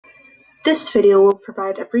This video will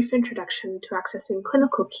provide a brief introduction to accessing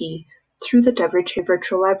ClinicalKey through the WRHA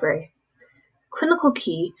virtual library.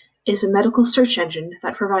 ClinicalKey is a medical search engine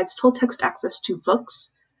that provides full-text access to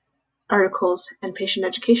books, articles, and patient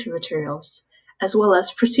education materials, as well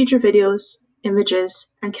as procedure videos,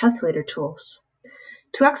 images, and calculator tools.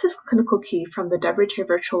 To access ClinicalKey from the WRHA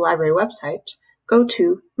virtual library website, go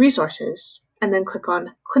to Resources, and then click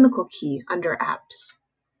on ClinicalKey under Apps.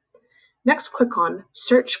 Next, click on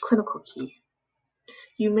Search ClinicalKey.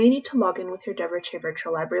 You may need to log in with your WRHA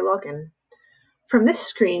Virtual Library login. From this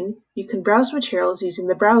screen, you can browse materials using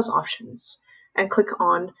the Browse options, and click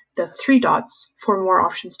on the three dots for more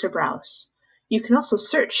options to browse. You can also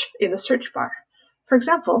search in the search bar. For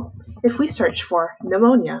example, if we search for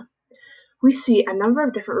pneumonia, we see a number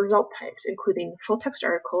of different result types, including full-text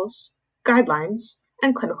articles, guidelines,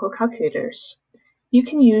 and clinical calculators. You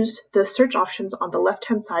can use the search options on the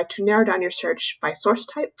left-hand side to narrow down your search by source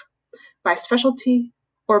type, by specialty,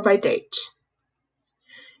 or by date.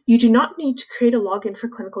 You do not need to create a login for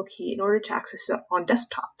ClinicalKey in order to access it on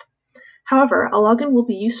desktop. However, a login will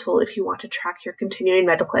be useful if you want to track your continuing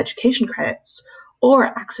medical education credits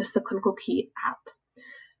or access the ClinicalKey app.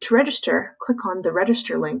 To register, click on the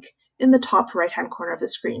Register link in the top right-hand corner of the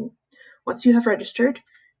screen. Once you have registered,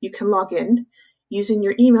 you can log in using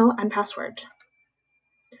your email and password.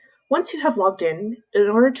 Once you have logged in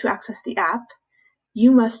order to access the app, you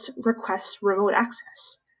must request remote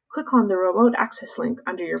access. Click on the remote access link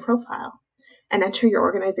under your profile and enter your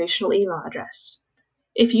organizational email address.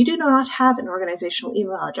 If you do not have an organizational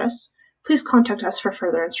email address, please contact us for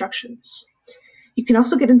further instructions. You can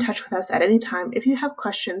also get in touch with us at any time if you have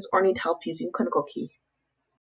questions or need help using ClinicalKey.